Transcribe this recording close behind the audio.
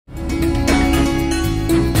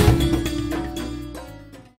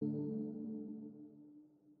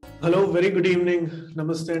Hello, very good evening.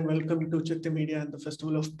 Namaste and welcome to Citti Media and the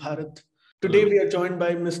Festival of Bharat. Today we are joined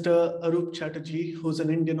by Mr. Aroup Chatterjee, who's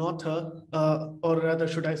an Indian author, or rather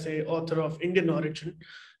should I say author of Indian origin.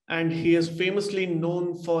 And he is famously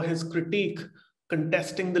known for his critique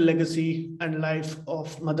contesting the legacy and life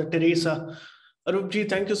of Mother Teresa. Aroopji,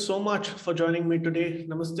 thank you so much for joining me today.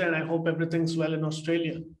 Namaste, and I hope everything's well in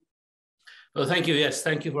Australia. Well, thank you. Yes,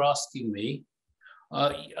 thank you for asking me.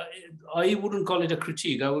 I wouldn't call it a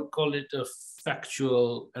critique. I would call it a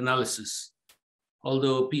factual analysis.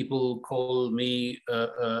 Although people call me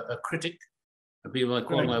a critic, people might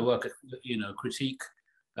call my work, critique,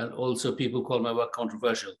 and also people call my work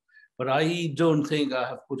controversial. But I don't think I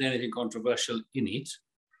have put anything controversial in it.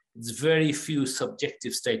 It's very few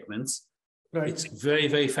subjective statements. Right. It's very,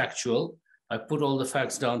 very factual. I put all the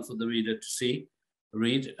facts down for the reader to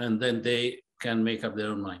read, and then they can make up their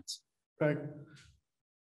own minds. Right.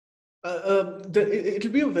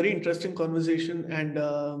 It'll be a very interesting conversation, and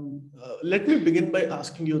let me begin by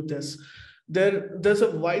asking you this. There's a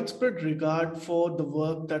widespread regard for the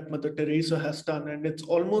work that Mother Teresa has done, and it's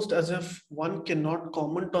almost as if one cannot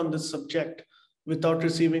comment on this subject without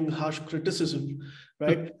receiving harsh criticism,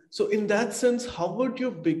 right? So in that sense, how would you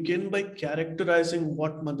begin by characterizing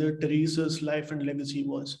what Mother Teresa's life and legacy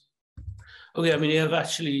was? Okay, I mean, you have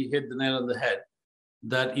actually hit the nail on the head,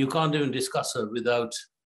 that you can't even discuss her without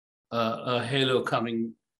a halo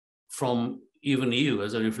coming from even you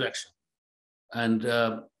as a reflection. And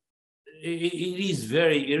it is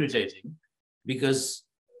very irritating because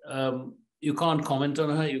you can't comment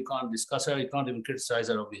on her, you can't discuss her, you can't even criticize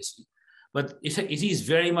her, obviously. But it is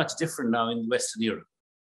very much different now in Western Europe.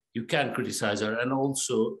 You can criticize her, and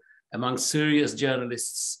also among serious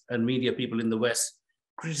journalists and media people in the West,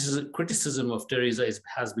 criticism of Teresa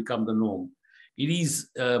has become the norm. It is,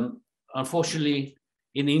 unfortunately,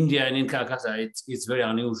 in India and in Calcutta, it's very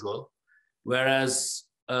unusual. Whereas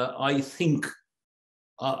I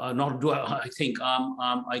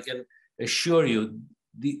can assure you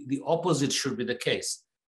the opposite should be the case.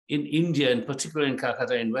 In India, in particular in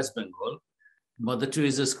Calcutta, in West Bengal, Mother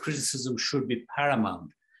Teresa's criticism should be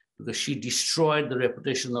paramount because she destroyed the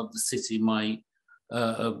reputation of the city, my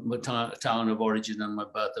town of origin and my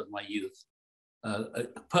birth of my youth,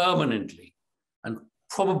 permanently. And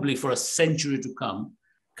probably for a century to come,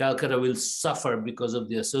 Calcutta will suffer because of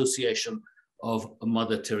the association of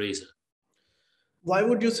Mother Teresa. Why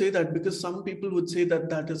would you say that? Because some people would say that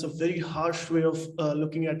that is a very harsh way of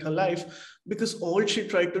looking at her life, because all she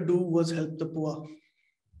tried to do was help the poor.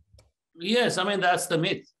 Yes, I mean, that's the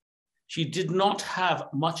myth. She did not have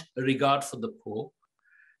much regard for the poor.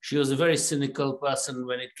 She was a very cynical person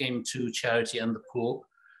when it came to charity and the poor.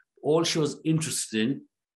 All she was interested in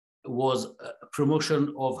was a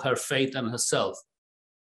promotion of her faith and herself.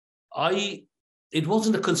 It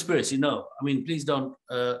wasn't a conspiracy, no. I mean, please don't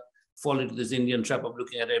fall into this Indian trap of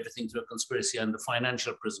looking at everything through a conspiracy and the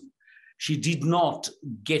financial prism. She did not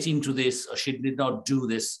get into this, or she did not do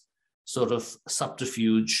this sort of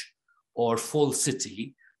subterfuge or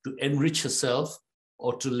falsity to enrich herself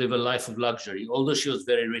or to live a life of luxury. Although she was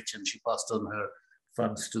very rich and she passed on her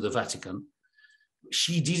funds to the Vatican,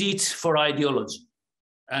 she did it for ideology.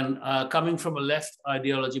 And coming from a left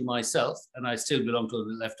ideology myself, and I still belong to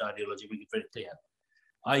the left ideology, make it very clear,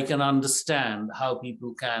 I can understand how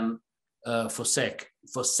people can forsake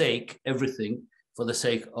everything for the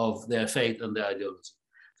sake of their faith and their ideology.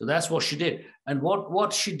 So that's what she did. And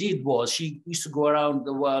what she did was she used to go around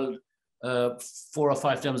the world 4 or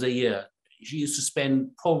 5 times a year. She used to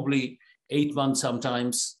spend probably 8 months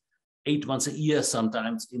sometimes, 8 months a year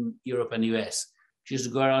sometimes in Europe and US. She used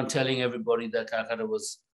to go around telling everybody that Calcutta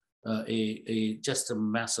was just a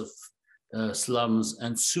massive slums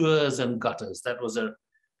and sewers and gutters. That was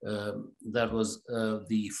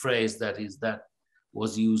the phrase that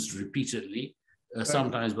was used repeatedly,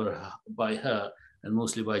 sometimes by her and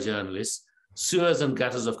mostly by journalists. Sewers and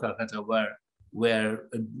gutters of Calcutta where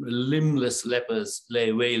limbless lepers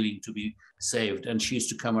lay wailing to be saved, and she used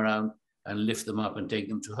to come around and lift them up and take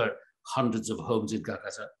them to her hundreds of homes in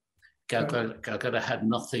Calcutta. Calcutta had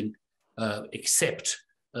nothing except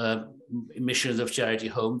missions of charity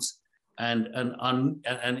homes and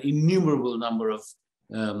an innumerable number of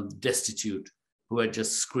destitute who were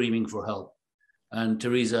just screaming for help. And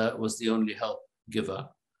Teresa was the only help giver.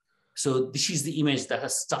 So this is the image that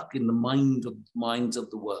has stuck in the minds of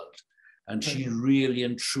the world. And she really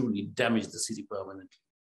and truly damaged the city permanently.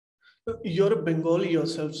 You're a Bengali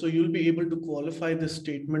yourself, so you'll be able to qualify this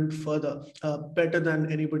statement further, better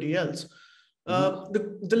than anybody else.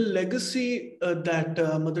 The legacy that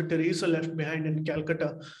Mother Teresa left behind in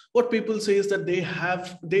Calcutta, what people say is that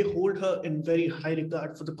they hold her in very high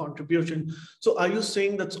regard for the contribution. So are you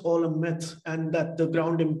saying that's all a myth and that the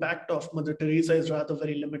ground impact of Mother Teresa is rather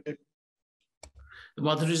very limited?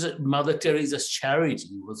 Mother Teresa's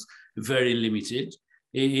charity was very limited.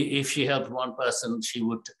 If she helped one person, she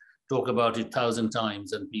would talk about it 1,000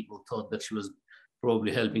 times, and people thought that she was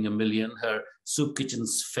probably helping 1,000,000. Her soup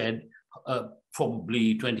kitchens fed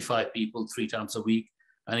probably 25 people 3 times a week,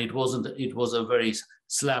 and it was a very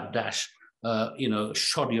slapdash,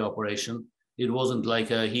 shoddy operation. It wasn't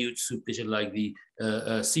like a huge soup kitchen like the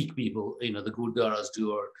Sikh people, the Gurdwaras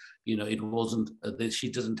do, or it wasn't. She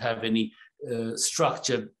doesn't have any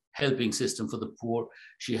structured helping system for the poor.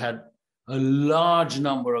 She had a large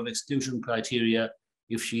number of exclusion criteria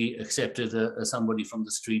if she accepted somebody from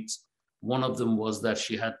the streets. One of them was that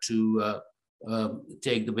she had to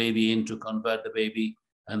take the baby in, to convert the baby,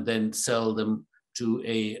 and then sell them to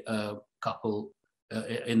a couple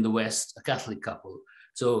in the West, a Catholic couple.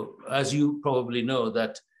 So as you probably know,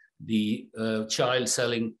 that the child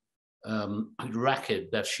selling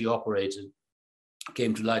racket that she operated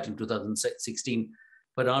came to light in 2016.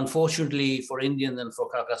 But unfortunately for Indians and for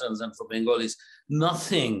Calcuttans and for Bengalis,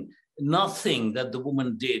 nothing that the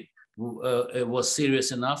woman did was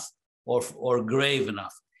serious enough or grave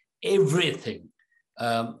enough. Everything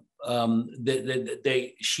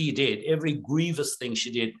she did, every grievous thing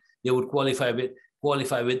she did, they would qualify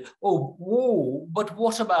with, oh, but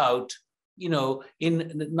what about, in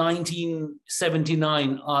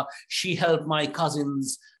 1979, she helped my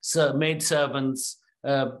cousin's maid servant's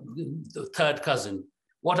third cousin.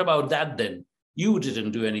 What about that then? You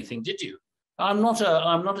didn't do anything, did you? I'm not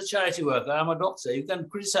a charity worker. I'm a doctor. You can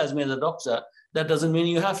criticize me as a doctor. That doesn't mean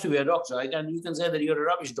you have to be a doctor. You can say that you're a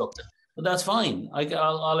rubbish doctor, but that's fine.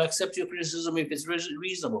 I'll accept your criticism if it's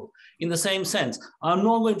reasonable. In the same sense, I'm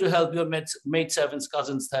not going to help your maid servant's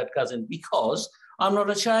cousin's third cousin because I'm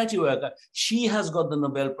not a charity worker. She has got the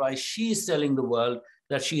Nobel Prize. She's telling the world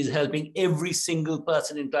that she is helping every single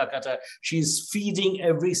person in Calcutta. She's feeding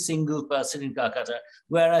every single person in Calcutta,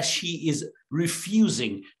 whereas she is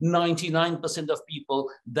refusing 99% of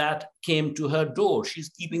people that came to her door. She's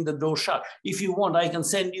keeping the door shut. If you want, I can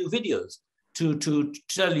send you videos to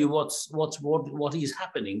tell you what is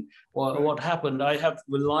happening or what happened. I have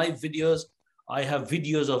live videos. I have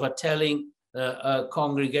videos of her telling a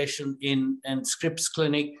congregation in Scripps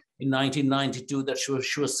Clinic in 1992 that she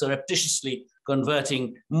was surreptitiously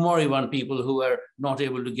converting Moribund people who were not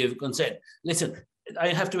able to give consent. Listen, I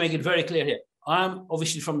have to make it very clear here. I'm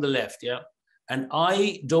obviously from the left, yeah? And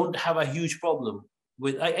I don't have a huge problem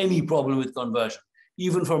with any problem with conversion,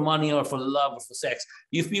 even for money or for love or for sex.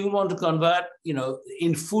 If people want to convert,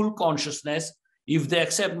 in full consciousness, if they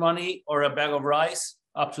accept money or a bag of rice,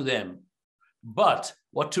 up to them. But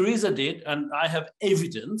what Teresa did, and I have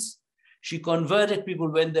evidence, she converted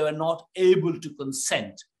people when they were not able to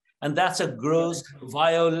consent. And that's a gross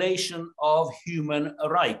violation of human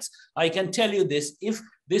rights. I can tell you this, if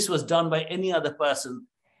this was done by any other person,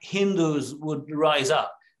 Hindus would rise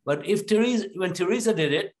up. But when Teresa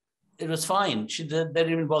did it, it was fine. They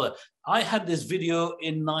didn't even bother. I had this video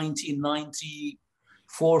in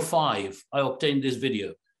 1994-5. I obtained this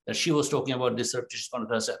video that she was talking about this surreptitious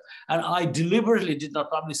conduct herself. And I deliberately did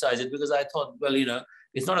not publicize it because I thought, well,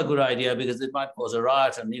 it's not a good idea because it might cause a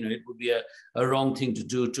riot and, it would be a wrong thing to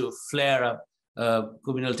do to flare up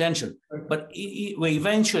communal tension. But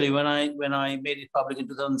eventually, when I made it public in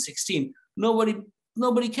 2016, nobody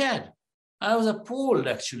cared. I was appalled,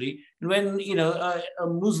 actually, when, a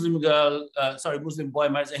Muslim boy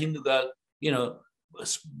marries a Hindu girl,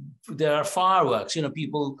 there are fireworks,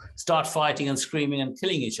 people start fighting and screaming and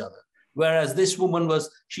killing each other. Whereas this woman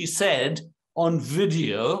she said on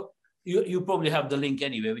video, you probably have the link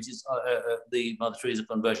anyway, which is the Mother Teresa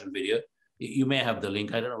conversion video. You may have the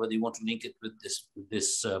link. I don't know whether you want to link it with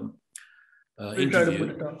this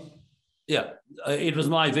interview. Yeah, it was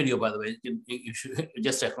my video, by the way. You should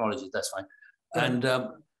just acknowledge it. That's fine. And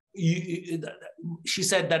she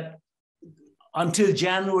said that until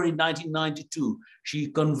January 1992, she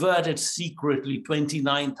converted secretly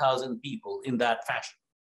 29,000 people in that fashion,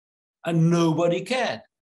 and nobody cared.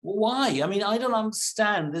 Why? I mean, I don't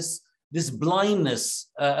understand this blindness,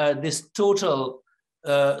 this total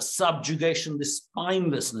subjugation, this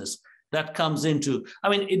spinelessness that comes into. I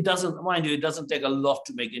mean, it doesn't take a lot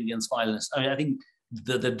to make Indians spineless. I mean, I think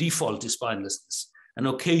the default is spinelessness. And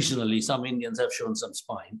occasionally some Indians have shown some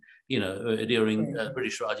spine, during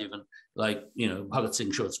British Raj, even like, Bhagat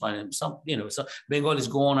Singh showed spine, and some, so Bengalis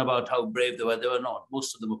go on about how brave they were. They were not.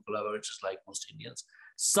 Most of them were collaborators like most Indians.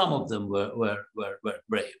 some of them were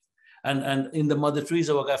brave. And in the Mother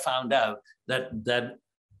Teresa work, I found out that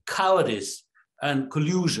cowardice and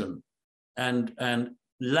collusion and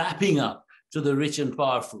lapping up to the rich and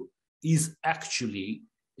powerful is actually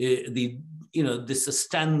this is a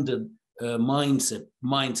standard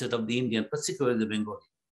mindset of the Indian, particularly the Bengali.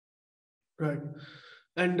 Right.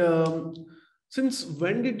 And since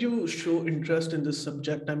when did you show interest in this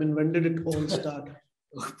subject? I mean, when did it all start?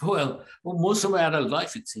 Well, most of my adult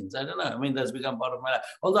life, it seems. I don't know. I mean, that's become part of my life.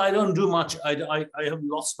 Although I don't do much. I have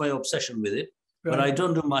lost my obsession with it, right. But I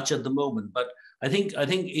don't do much at the moment. But I think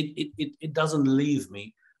it doesn't leave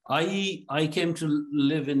me. I came to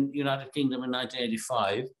live in United Kingdom in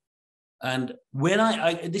 1985, and when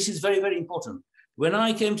this is very, very important. When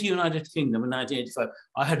I came to United Kingdom in 1985,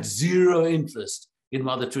 I had zero interest in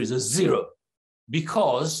Mother Teresa, zero,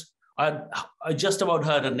 because I just about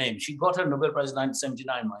heard her name. She got her Nobel Prize in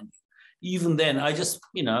 1979, mind you. Even then, I just,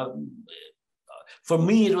 for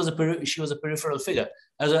me, she was a peripheral figure.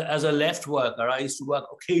 As a left worker, I used to work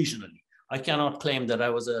occasionally. I cannot claim that I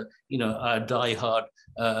was a diehard,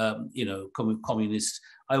 communist.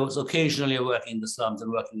 I was occasionally working in the slums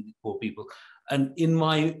and working with poor people. And in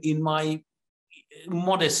my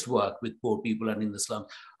modest work with poor people and in the slums,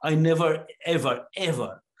 I never, ever,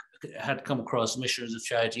 ever had come across missionaries of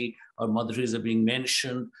charity or Mother Teresa being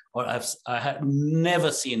mentioned, or I had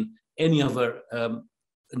never seen any of her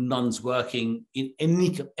nuns working in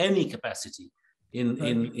any capacity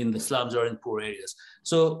in the slums or in poor areas.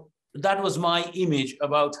 So that was my image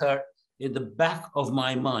about her in the back of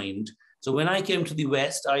my mind. So when I came to the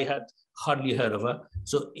West, I had hardly heard of her.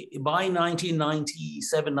 So by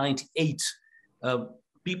 1997, 98,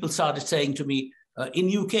 people started saying to me,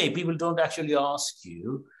 in UK, people don't actually ask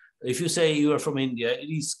you. If you say you are from India, it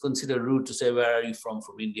is considered rude to say, where are you from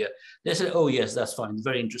India? They say, oh, yes, that's fine. It's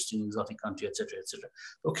very interesting, exotic country, etc., etc.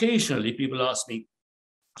 Occasionally, people ask me,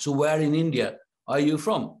 so where in India are you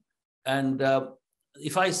from? And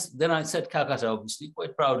then I said Calcutta, obviously,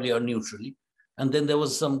 quite proudly or neutrally. And then there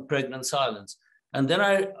was some pregnant silence. And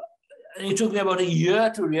then it took me about a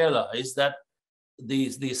year to realize that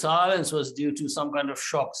the silence was due to some kind of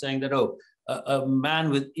shock, saying that, oh, a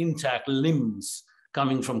man with intact limbs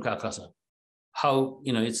coming from Calcutta. How,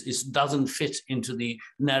 it doesn't fit into the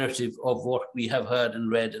narrative of what we have heard and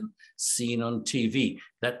read and seen on TV,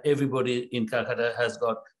 that everybody in Calcutta has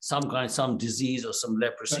got some disease or some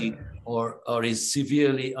leprosy, or is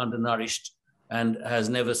severely undernourished and has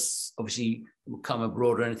never obviously come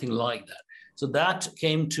abroad or anything like that. So that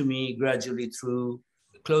came to me gradually through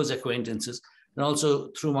close acquaintances, and also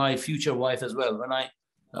through my future wife as well.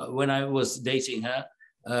 When I was dating her,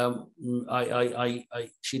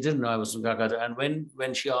 she didn't know I was from Calcutta, and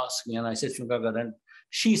when she asked me, and I said from Calcutta, and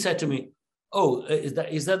she said to me, "Oh,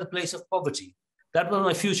 is that the place of poverty?" That was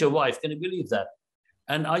my future wife. Can you believe that?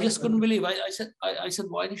 And I just couldn't believe. I said,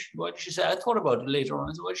 why did she say? I thought about it later on.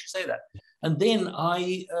 I said, why did she say that? And then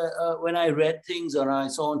when I read things or I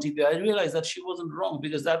saw on TV, I realized that she wasn't wrong,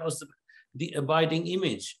 because that was the abiding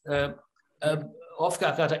image of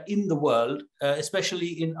Calcutta in the world,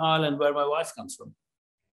 especially in Ireland, where my wife comes from.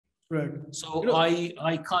 Right. So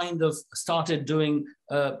I kind of started doing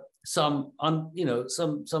some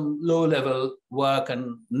low-level work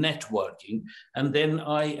and networking, and then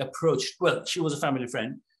I approached. Well, she was a family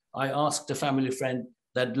friend. I asked a family friend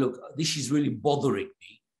that, look, this is really bothering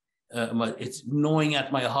me. It's gnawing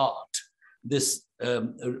at my heart. There's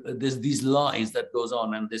these lies that goes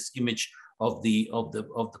on, and this image of the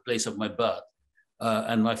place of my birth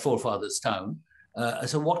and my forefathers' town.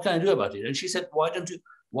 So what can I do about it? And she said, why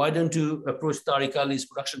don't you approach Tariq Ali's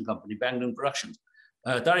production company, Bangdoon Productions?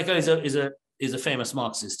 Tariq Ali is a famous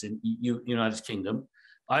Marxist in United Kingdom.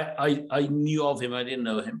 I knew of him, I didn't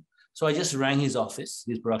know him. So I just rang his office,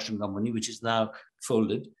 his production company, which is now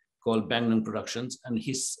folded, called Bangdoon Productions, and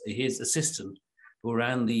his assistant, who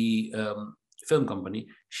ran the film company,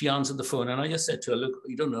 she answered the phone, and I just said to her, look,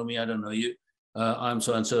 you don't know me, I don't know you. I'm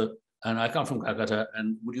so-and-so, and I come from Calcutta,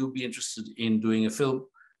 and would you be interested in doing a film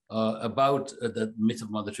about the myth of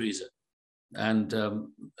Mother Teresa? And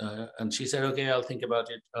she said, okay, I'll think about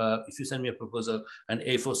it. If you send me a proposal, an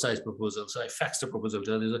A4 size proposal. So I faxed a proposal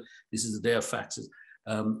to her. This is the day of faxes,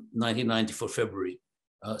 1994 February.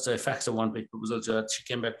 So I faxed a one-page proposal to her. She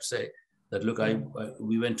came back to say that, look,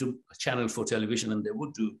 we went to Channel 4 television, and they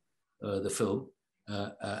would do the film,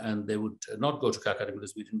 and they would not go to Calcutta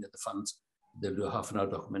because we didn't get the funds. They'll do a half-an-hour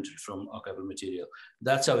documentary from archival material.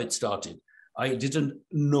 That's how it started. I didn't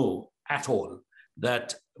know at all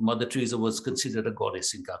that Mother Teresa was considered a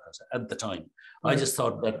goddess in Calcutta at the time. Right. I just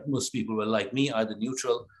thought that most people were like me, either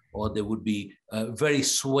neutral or they would be very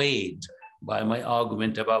swayed by my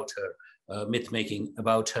argument about her myth-making,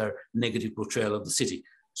 about her negative portrayal of the city.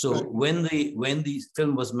 So when the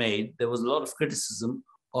film was made, there was a lot of criticism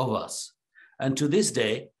of us. And to this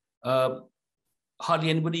day, hardly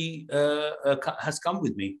anybody has come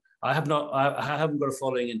with me. I haven't got a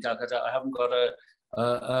following in Calcutta. I haven't got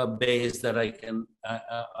a base that I can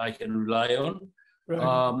rely on.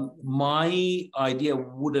 My idea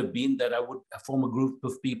would have been that I would form a group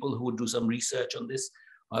of people who would do some research on this.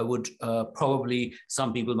 I would probably,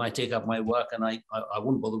 some people might take up my work, and I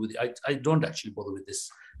wouldn't bother with it. I don't actually bother with this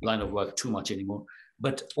line of work too much anymore.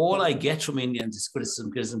 But all I get from Indians is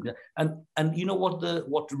criticism. And you know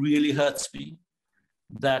what really hurts me?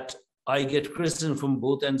 That I get criticism from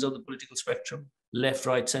both ends of the political spectrum, left,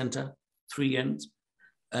 right, center, three ends.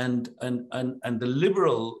 And the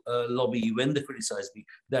liberal lobby, when they criticize me,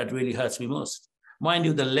 that really hurts me most. Mind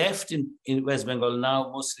you, the left in West Bengal now,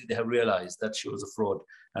 mostly they have realized that she was a fraud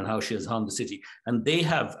and how she has harmed the city. And they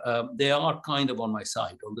are kind of on my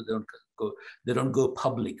side, although they don't go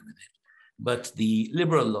public with it. But the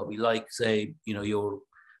liberal lobby, like, say, your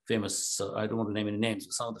famous, I don't want to name any names,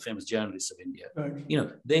 but some of the famous journalists of India,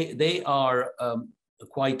 they are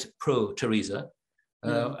quite pro Teresa.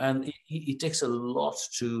 And it takes a lot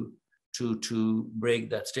to break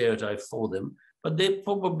that stereotype for them. But they're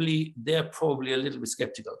probably a little bit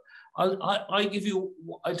skeptical.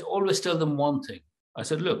 I'd always tell them one thing. I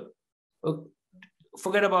said, look,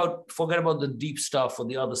 forget about the deep stuff or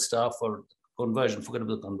the other stuff or conversion. Forget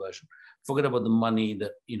about the conversion. Forget about the money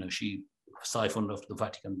that she siphoned off the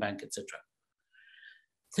Vatican Bank, etc.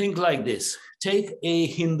 Think like this: take a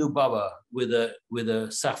Hindu Baba with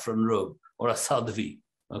a saffron robe or a sadhvi,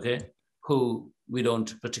 okay, who we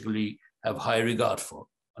don't particularly have high regard for.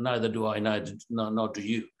 Neither do I, nor do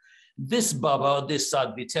you. This Baba, this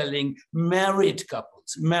sadhvi, telling married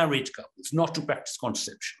couples not to practice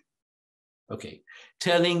contraception, okay,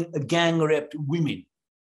 telling gang-raped women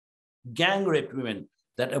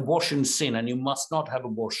that abortion is sin and you must not have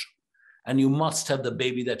abortion and you must have the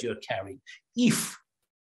baby that you're carrying. If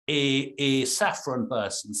a saffron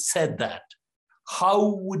person said that,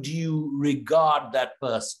 how would you regard that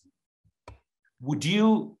person? Would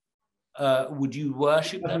you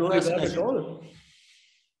worship that person? No regard at all.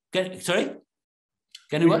 Sorry?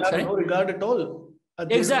 Can you what? Sorry? No regard at all.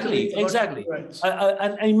 Exactly.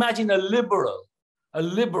 And imagine a liberal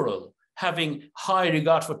having high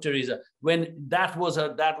regard for Teresa when that was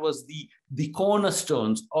the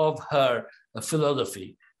cornerstones of her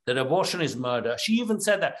philosophy, that abortion is murder. She even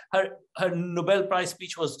said that her Nobel Prize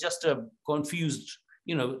speech was just a confused,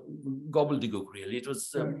 gobbledygook, really. It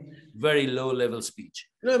was a very low-level speech.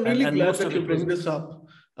 No, I'm really glad that you bring this up.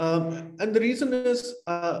 And the reason is,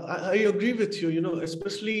 I agree with you,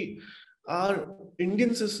 especially our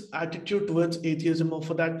Indians' attitude towards atheism, or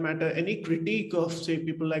for that matter, any critique of, say,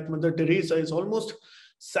 people like Mother Teresa is almost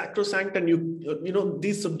sacrosanct, and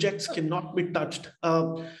these subjects cannot be touched.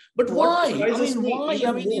 But why? Why?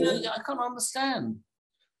 I can't understand.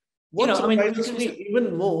 What surprises me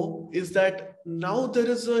even more is that now there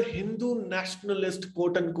is a Hindu nationalist,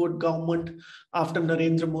 quote unquote, government after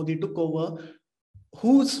Narendra Modi took over,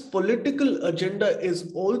 whose political agenda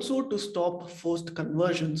is also to stop forced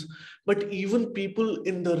conversions. But even people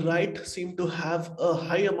in the right seem to have a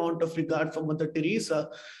high amount of regard for Mother Teresa.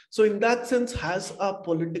 So in that sense, has our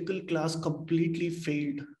political class completely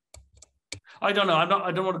failed? I don't know. I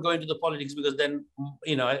don't want to go into the politics, because then,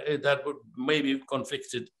 that would maybe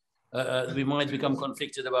conflicted. We might become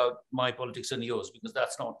conflicted about my politics and yours, because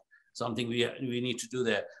that's not something we need to do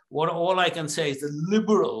there. All I can say is the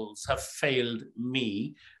liberals have failed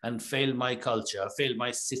me and failed my culture, failed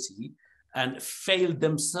my city, and failed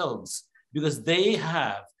themselves, because they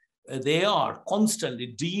are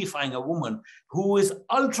constantly deifying a woman who is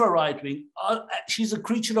ultra right-wing. She's a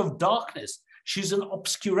creature of darkness. She's an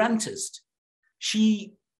obscurantist.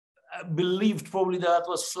 She believed probably the earth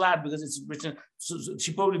was flat because it's written. So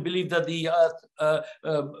she probably believed that the earth,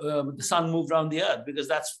 the sun moved around the earth, because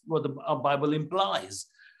that's what the Bible implies.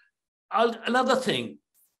 Another thing,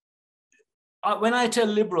 when I tell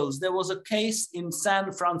liberals, there was a case in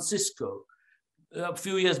San Francisco a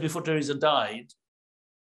few years before Teresa died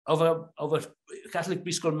of a Catholic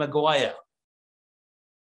priest called Maguire.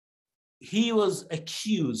 He was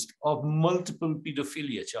accused of multiple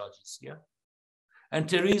pedophilia charges, and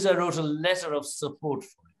Teresa wrote a letter of support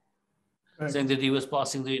for him, saying that he was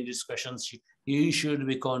passing the indiscretions, he should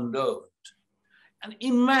be condoned. And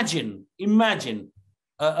imagine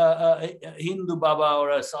a Hindu Baba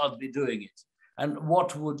or a Sadhvi doing it. And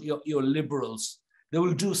what would your liberals, they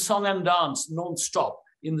will do song and dance non-stop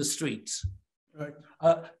in the streets. Right.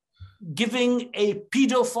 giving a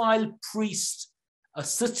pedophile priest a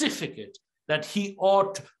certificate that he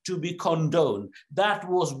ought to be condoned. That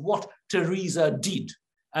was what Teresa did.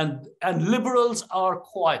 And liberals are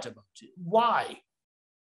quiet about it. Why?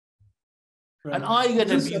 Right. And I get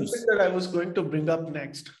this is abused. something that I was going to bring up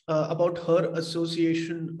next, about her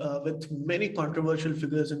association with many controversial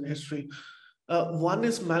figures in history. One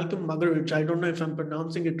is Malcolm Muggeridge. I don't know if I'm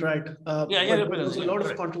pronouncing it right. But there was a lot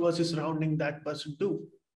of controversy surrounding that person too.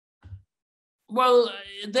 Well,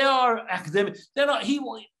 they are academic. They're not. He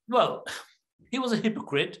was a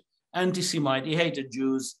hypocrite, anti-Semite. He hated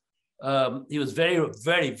Jews. He was very,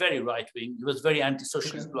 very, very right-wing. He was very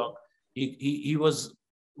anti-socialist bloc. He was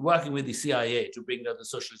working with the CIA to bring down the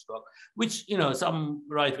socialist bloc, which, you know, some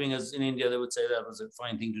right-wingers in India, they would say that was a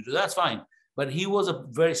fine thing to do. That's fine. But he was a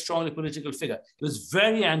very strongly political figure. He was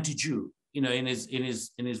very anti-Jew, you know, in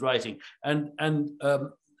his writing. And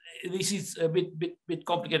this is a bit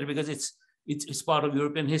complicated because it's part of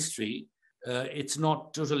European history. It's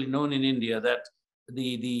not totally known in India that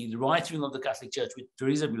the right wing of the Catholic Church, which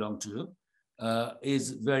Teresa belonged to,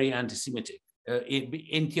 is very anti-Semitic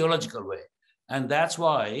in theological way. And that's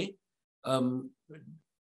why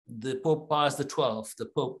the Pope Pius XII, the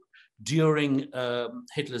Pope during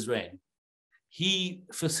Hitler's reign, he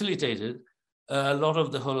facilitated a lot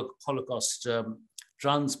of the Holocaust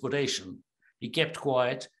transportation. He kept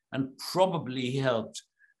quiet and probably he helped.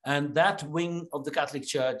 And that wing of the Catholic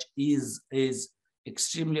Church is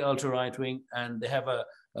extremely ultra-right wing, and they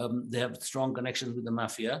have strong connections with the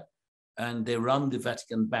mafia, and they run the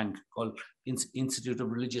Vatican Bank called Institute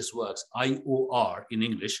of Religious Works, IOR in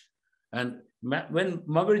English. And when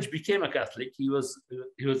Muggeridge became a Catholic, he was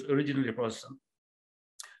originally a Protestant,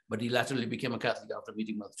 but he latterly became a Catholic after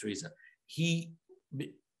meeting Mother Teresa. He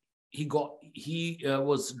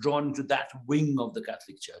was drawn to that wing of the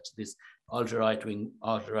Catholic Church, this ultra-right wing.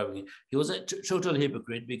 He was a total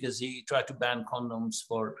hypocrite because he tried to ban condoms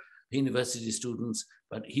for university students,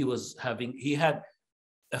 but he had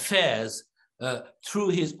affairs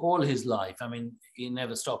through all his life. I mean, he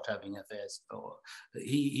never stopped having affairs.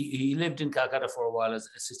 He lived in Calcutta for a while as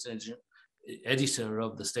assistant editor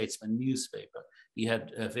of the Statesman newspaper. He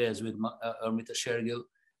had affairs with Amrita Shergill,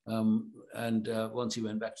 and once he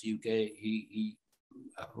went back to UK, he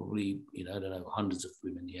probably, you know, I don't know, hundreds of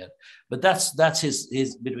women he had. But that's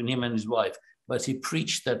his between him and his wife. But he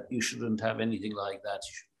preached that you shouldn't have anything like that.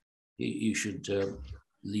 You should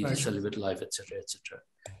lead a celibate life, etc., etc.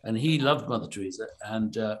 And he loved Mother Teresa,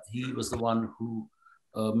 and he was the one who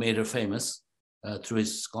made her famous through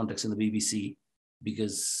his contacts in the BBC,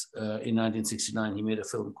 because in 1969 he made a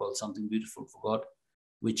film called Something Beautiful for God,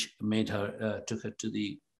 which made her took her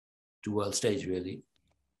to world stage, really.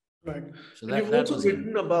 Right. So and you've also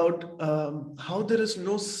written about how there is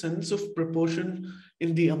no sense of proportion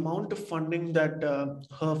in the amount of funding that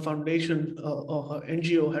her foundation or her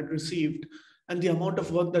NGO had received, and the amount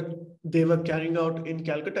of work that they were carrying out in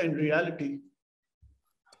Calcutta in reality.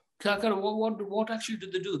 Calcutta, what actually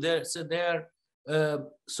did they do? Their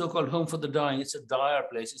so-called home for the dying, it's a dire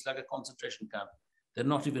place. It's like a concentration camp. They're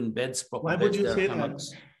not even beds, proper Why beds. would you say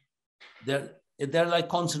hammocks. that? They're like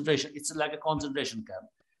concentration. It's like a concentration camp.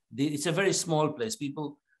 It's a very small place.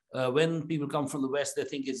 People, when people come from the West, they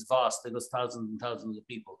think it's vast. There goes thousands and thousands of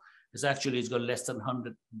people. It's got less than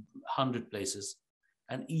 100 places.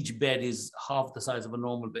 And each bed is half the size of a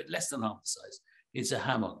normal bed, less than half the size. It's a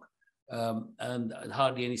hammock, and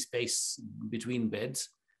hardly any space between beds.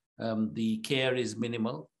 The care is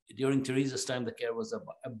minimal. During Teresa's time, the care was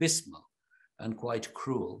abysmal and quite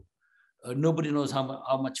cruel. Nobody knows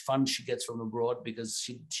how much fund she gets from abroad, because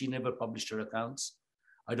she never published her accounts.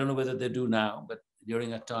 I don't know whether they do now, but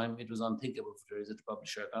during that time, it was unthinkable for Teresa to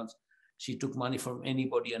publish her accounts. She took money from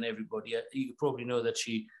anybody and everybody. You probably know that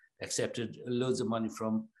she accepted loads of money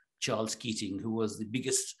from Charles Keating, who was the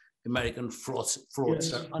biggest American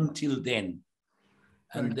fraudster until then.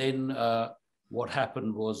 And then what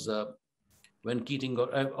happened was when Keating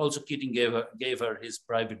Keating gave her his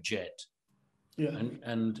private jet. Yeah.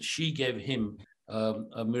 And she gave him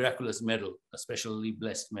a miraculous medal, a specially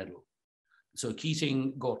blessed medal. So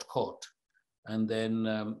Keating got caught, and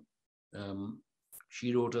then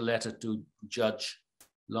she wrote a letter to Judge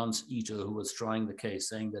Lance Ito, who was trying the case,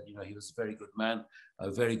 saying that, you know, he was a very good man, a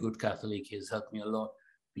very good Catholic. He has helped me a lot.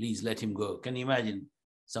 Please let him go. Can you imagine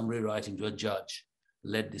somebody writing to a judge,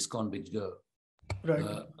 let this convict go? Right.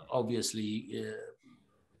 Obviously,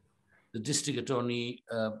 the district attorney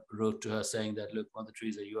wrote to her saying that, look, Mother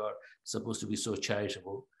Teresa, you are supposed to be so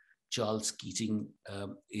charitable. Charles Keating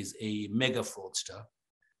is a mega fraudster.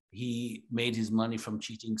 He made his money from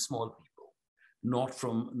cheating small people. not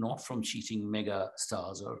from cheating mega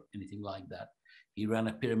stars or anything like that. He ran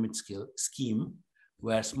a pyramid scheme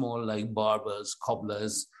where small like barbers,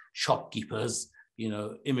 cobblers, shopkeepers,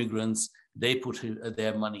 immigrants, they put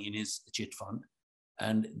their money in his chit fund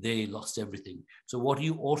and they lost everything. So what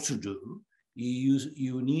you ought to do,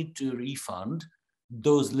 you need to refund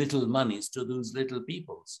those little monies to those little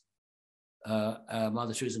peoples.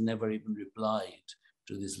 Mother Teresa never even replied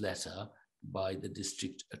to this letter by the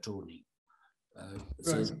district attorney.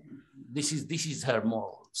 So this is her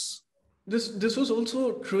morals. This was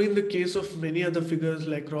also true in the case of many other figures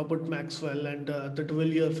like Robert Maxwell and the De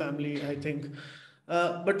Villiers family, I think.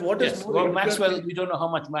 But what is more interesting... Maxwell, we don't know how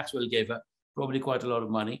much Maxwell gave her, probably quite a lot of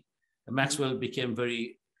money. And Maxwell became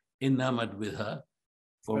very enamored with her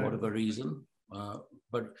for whatever reason.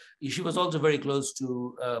 But she was also very close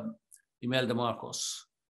to Imelda Marcos,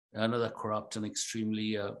 another corrupt and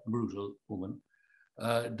extremely brutal woman.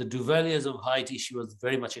 The Duvaliers of Haiti, she was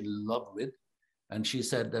very much in love with. And she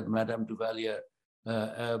said that Madame Duvalier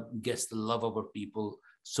gets the love of her people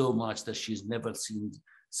so much that she's never seen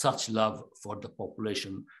such love for the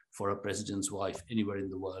population for a president's wife anywhere in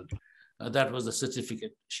the world. That was the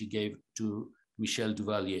certificate she gave to Michel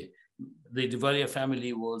Duvalier. The Duvalier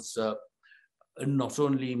family was not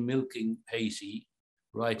only milking Haiti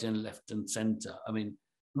right and left and center, I mean,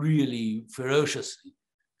 really ferociously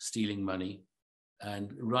stealing money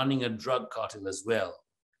and running a drug cartel as well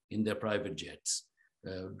in their private jets,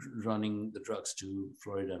 running the drugs to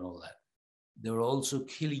Florida and all that. They were also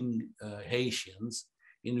killing Haitians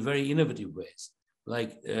in very innovative ways,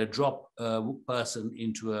 like drop a person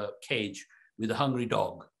into a cage with a hungry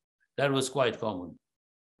dog. That was quite common.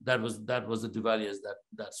 That was the Duvaliers.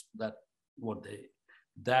 That's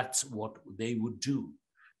what they would do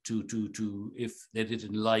to if they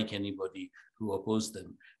didn't like anybody who opposed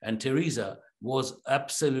them. And Teresa was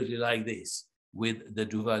absolutely like this with the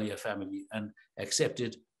Duvalier family and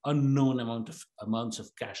accepted unknown amounts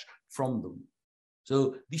of cash from them.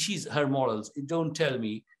 So this is her morals. Don't tell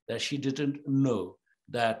me that she didn't know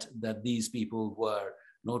that these people were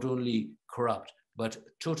not only corrupt, but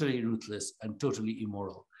totally ruthless and totally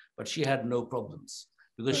immoral. But she had no problems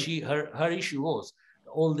because her issue was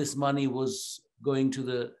all this money was going to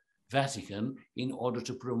the Vatican in order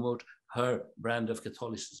to promote her brand of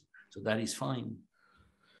Catholicism. So that is fine.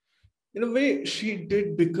 In a way, she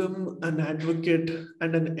did become an advocate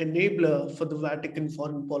and an enabler for the Vatican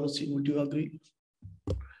foreign policy. Would you agree?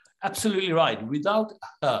 Absolutely right. Without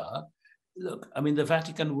her, look, I mean, the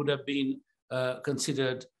Vatican would have been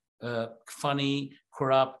considered funny,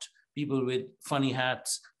 corrupt, people with funny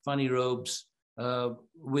hats, funny robes,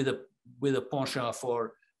 with a penchant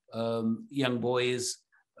for young boys.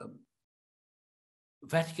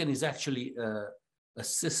 Vatican is actually a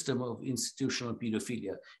system of institutional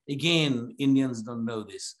pedophilia. Again, Indians don't know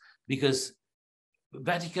this because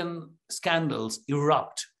Vatican scandals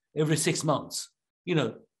erupt every 6 months.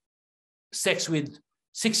 Sex with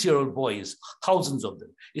 6-year-old boys, thousands of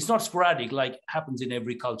them. It's not sporadic like happens in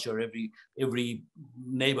every culture, every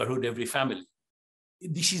neighborhood, every family.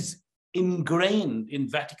 This is ingrained in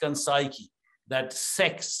Vatican psyche that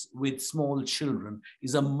sex with small children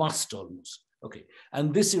is a must almost. Okay,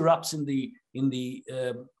 and this erupts in the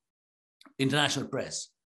international press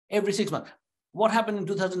every 6 months. What happened in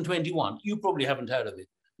 2021? You probably haven't heard of it.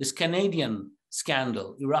 This Canadian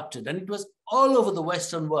scandal erupted, and it was all over the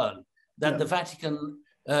Western world that the Vatican,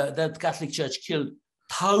 that the Catholic Church killed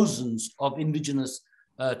thousands of indigenous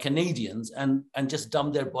Canadians and just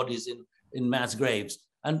dumped their bodies in mass graves,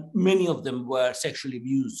 and many of them were sexually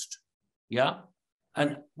abused. Yeah,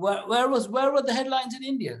 and where were the headlines in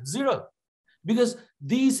India? Zero. Because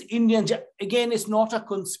these Indians, again, it's not a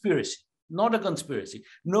conspiracy,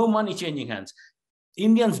 no money changing hands.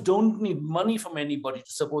 Indians don't need money from anybody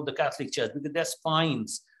to support the Catholic Church because their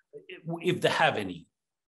spines, if they have any,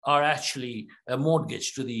 are actually a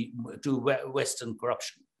mortgage to Western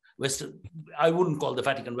corruption. I wouldn't call the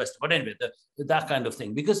Vatican Western, but anyway, that kind of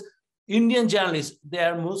thing. Because Indian journalists, they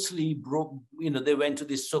are mostly they went to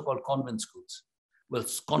these so-called convent schools. Well,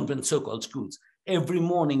 convent so-called schools. Every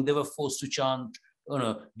morning they were forced to chant,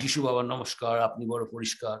 Jishu Baba Namaskar, Apni Boro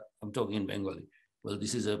Porishkar. I'm talking in Bengali. Well,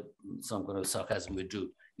 this is some kind of sarcasm we do.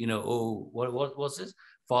 What's this?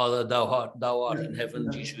 Father, thou art in heaven.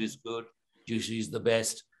 Jishu is good. Jishu is the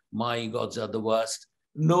best. My gods are the worst.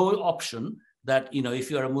 No option that, if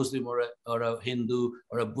you're a Muslim or a Hindu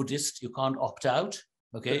or a Buddhist, you can't opt out.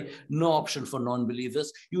 Okay. No option for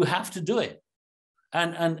non-believers. You have to do it.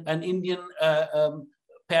 And Indian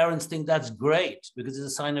parents think that's great because it's a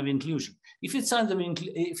sign of inclusion. If it's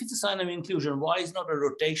a sign of inclusion, why is not a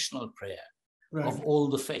rotational prayer of all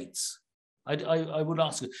the faiths? I would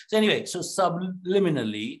ask you. So anyway, so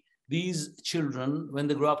subliminally, these children, when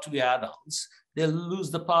they grow up to be adults, they'll lose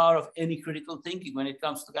the power of any critical thinking when it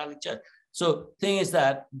comes to the Catholic Church. So thing is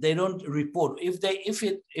that they don't report.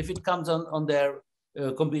 If it comes on their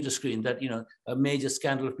computer screen that, you know, a major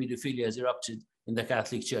scandal of pedophilia has erupted in the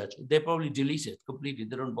Catholic Church, they probably delete it completely.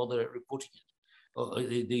 They don't bother reporting it, or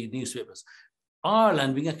the newspapers.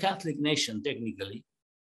 Ireland, being a Catholic nation, technically,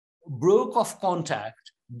 broke off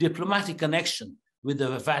contact, diplomatic connection with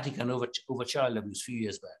the Vatican over child abuse a few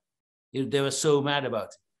years back. They were so mad about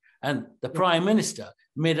it. And the Prime Minister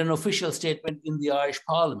made an official statement in the Irish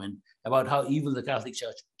Parliament about how evil the Catholic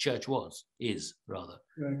Church is. Right.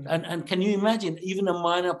 And can you imagine, even a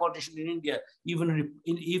minor politician in India, even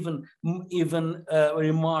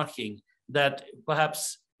remarking that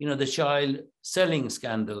perhaps, you know, the child selling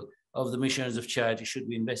scandal of the missionaries of charity should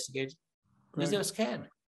be investigated, because they were scared.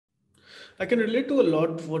 I can relate to a lot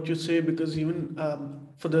of what you say, because even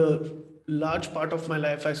for the large part of my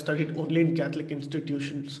life, I studied only in Catholic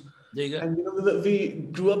institutions. There you go. And, you know, we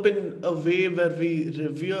grew up in a way where we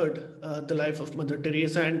revered the life of Mother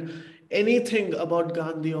Teresa, and anything about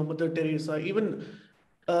Gandhi or Mother Teresa, even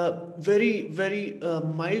very, very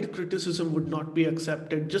mild criticism would not be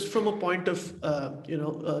accepted, just from a point of,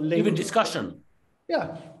 even discussion.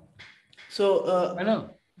 Yeah. So I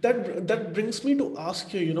know. That brings me to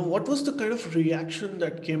ask you, you know, what was the kind of reaction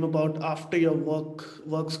that came about after your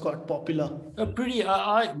works got popular?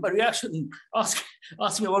 My reaction, ask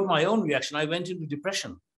me about my own reaction. I went into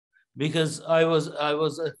depression because I was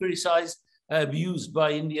criticized, abused by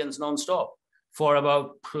Indians nonstop for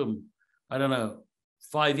about, I don't know,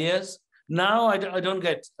 5 years. Now I don't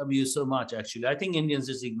get abused so much, actually. I think Indians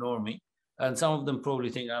just ignore me, and some of them probably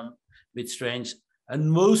think I'm a bit strange,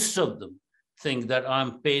 and most of them think that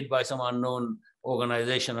I'm paid by some unknown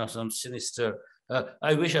organization or some sinister.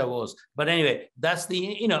 I wish I was. But anyway, that's the,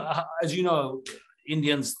 you know, as you know,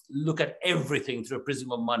 Indians look at everything through a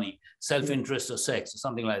prism of money, self-interest or sex or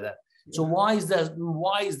something like that. So why is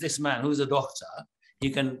this man who's a doctor,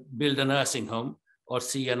 he can build a nursing home or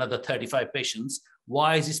see another 35 patients,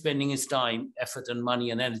 why is he spending his time, effort and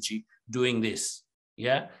money and energy doing this?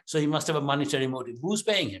 Yeah. So he must have a monetary motive. Who's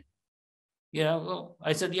paying him? Yeah, well,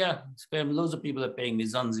 I said, yeah, loads of people are paying me,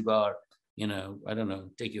 Zanzibar, you know, I don't know,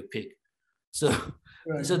 take your pick. So,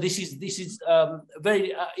 so this is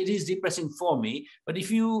very, it is depressing for me. But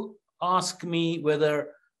if you ask me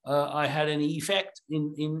whether I had any effect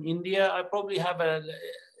in India, I probably have a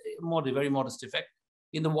very modest effect.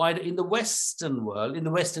 In the Western world,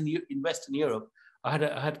 in Western Europe, I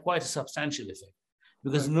had quite a substantial effect.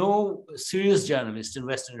 Because no serious journalist in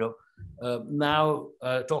Western Europe now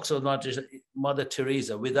talks about Mother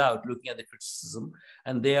Teresa without looking at the criticism.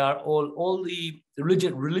 And they are all the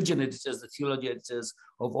religion editors, the theology editors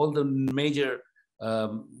of all the major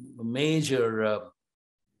media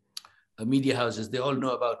houses. They all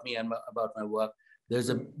know about me and about my work. There's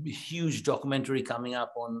a huge documentary coming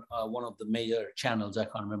up on one of the major channels, I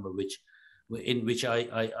can't remember which, in which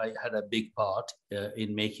I had a big part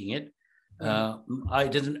in making it. I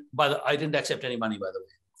didn't accept any money, by the way,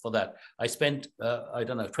 for that. I spent, I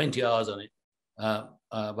don't know, 20 hours on it.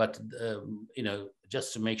 But you know,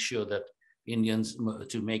 just to make sure that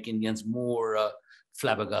to make Indians more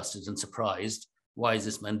flabbergasted and surprised. Why is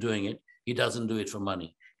this man doing it? He doesn't do it for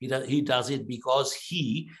money. He does it because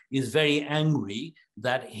he is very angry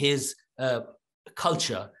that his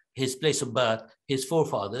culture, his place of birth, his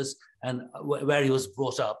forefathers, and where he was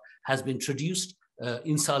brought up has been traduced,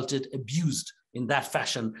 insulted, abused in that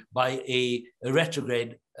fashion by a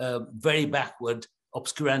retrograde, very backward,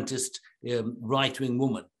 obscurantist, right-wing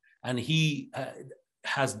woman. And he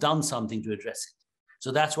has done something to address it.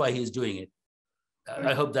 So that's why he's doing it.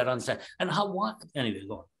 I hope that understands. And anyway,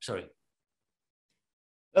 go on, sorry.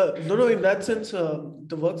 No, in that sense,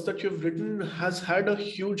 the works that you've written has had a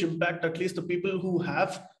huge impact, at least the people who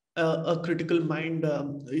have a critical mind,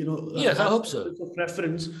 yes, I hope so.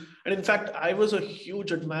 Preference. And in fact, I was a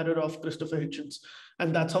huge admirer of Christopher Hitchens,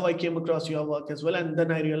 and that's how I came across your work as well. And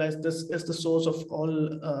then I realized this is the source of all.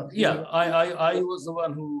 I was the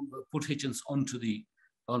one who put Hitchens onto the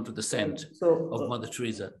scent of Mother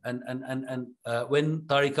Teresa. And when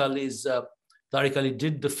Tariq Ali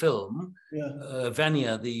did the film,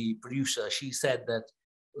 Vania, the producer, she said that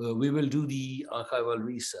we will do the archival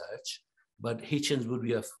research, but Hitchens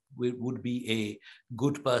would be a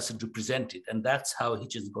good person to present it. And that's how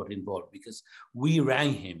Hitchens got involved, because we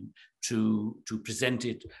rang him to present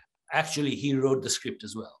it. Actually, he wrote the script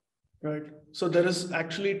as well. Right. So there is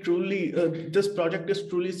actually truly, this project is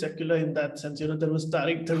truly secular in that sense. You know, there was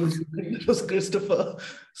Tariq, there was Christopher.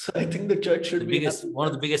 So I think the church should be one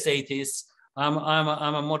of the biggest atheists, I'm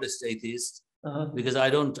a modest atheist because I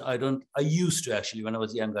used to actually, when I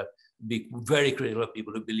was younger, be very critical of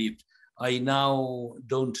people who believed. I now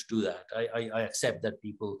don't do that. I accept that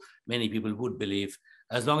many people would believe,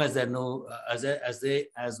 as long as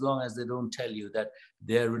as long as they don't tell you that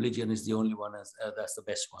their religion is the only one, that's the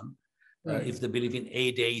best one. Right. If they believe in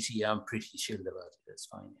a deity, I'm pretty chilled about it. That's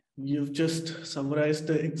fine. You've just summarized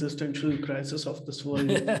the existential crisis of this world.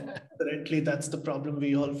 Currently, that's the problem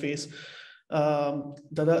we all face.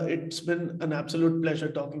 Dada, it's been an absolute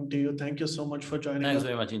pleasure talking to you. Thank you so much for joining us. Thanks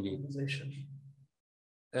very much indeed.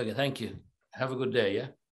 Okay, thank you. Have a good day, yeah?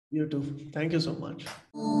 You too. Thank you so much.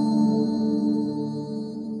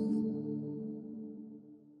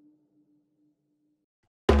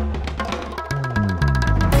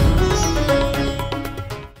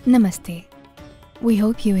 Namaste. We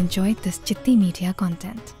hope you enjoyed this Citti Media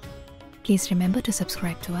content. Please remember to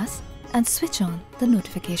subscribe to us and switch on the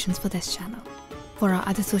notifications for this channel. For our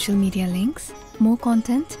other social media links, more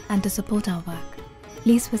content, and to support our work,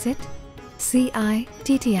 please visit citti.net.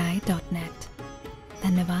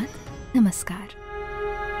 Dhanyavad. Namaskar.